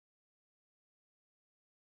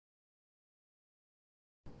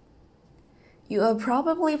You are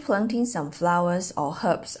probably planting some flowers or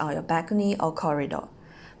herbs on your balcony or corridor,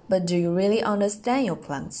 but do you really understand your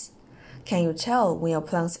plants? Can you tell when your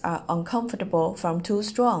plants are uncomfortable from too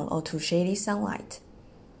strong or too shady sunlight?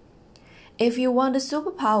 If you want the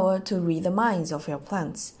superpower to read the minds of your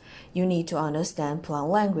plants, you need to understand plant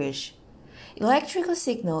language. Electrical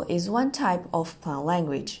signal is one type of plant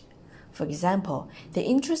language. For example, the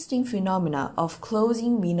interesting phenomena of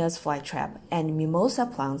closing Venus flytrap and mimosa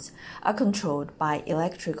plants are controlled by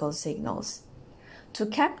electrical signals. To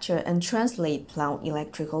capture and translate plant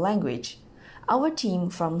electrical language, our team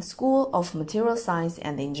from School of Material Science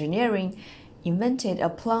and Engineering invented a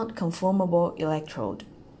plant conformable electrode.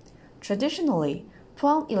 Traditionally,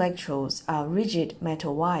 plant electrodes are rigid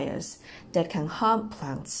metal wires that can harm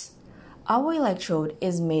plants. Our electrode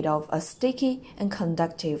is made of a sticky and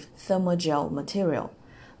conductive thermogel material,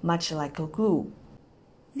 much like a glue.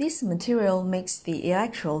 This material makes the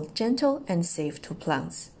electrode gentle and safe to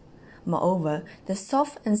plants. Moreover, the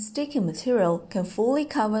soft and sticky material can fully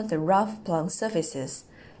cover the rough plant surfaces,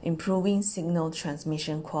 improving signal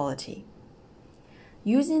transmission quality.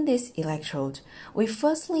 Using this electrode, we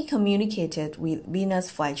firstly communicated with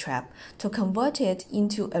Venus flytrap to convert it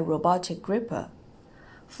into a robotic gripper.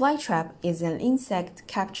 Flytrap is an insect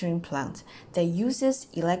capturing plant that uses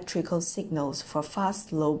electrical signals for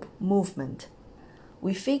fast lobe movement.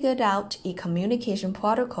 We figured out a communication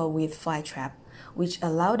protocol with Flytrap, which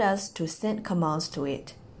allowed us to send commands to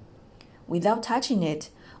it. Without touching it,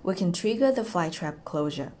 we can trigger the Flytrap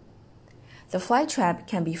closure. The Flytrap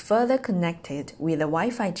can be further connected with a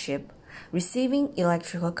Wi-Fi chip, receiving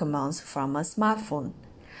electrical commands from a smartphone.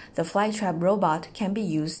 The Flytrap robot can be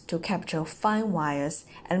used to capture fine wires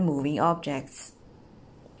and moving objects.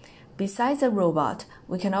 Besides the robot,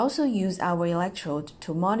 we can also use our electrode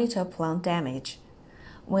to monitor plant damage.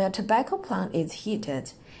 When a tobacco plant is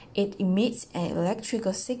heated, it emits an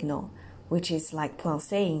electrical signal, which is like plant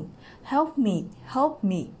saying, "Help me, help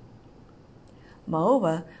me."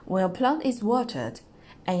 Moreover, when a plant is watered,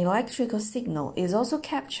 an electrical signal is also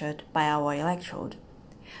captured by our electrode.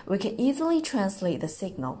 We can easily translate the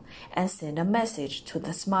signal and send a message to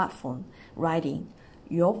the smartphone, writing,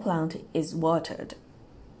 "Your plant is watered."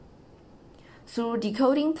 Through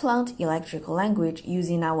decoding plant electrical language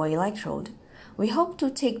using our electrode, we hope to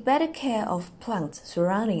take better care of plants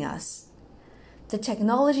surrounding us. The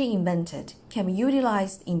technology invented can be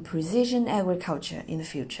utilized in precision agriculture in the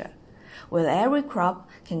future, where every crop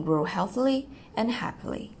can grow healthily and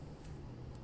happily.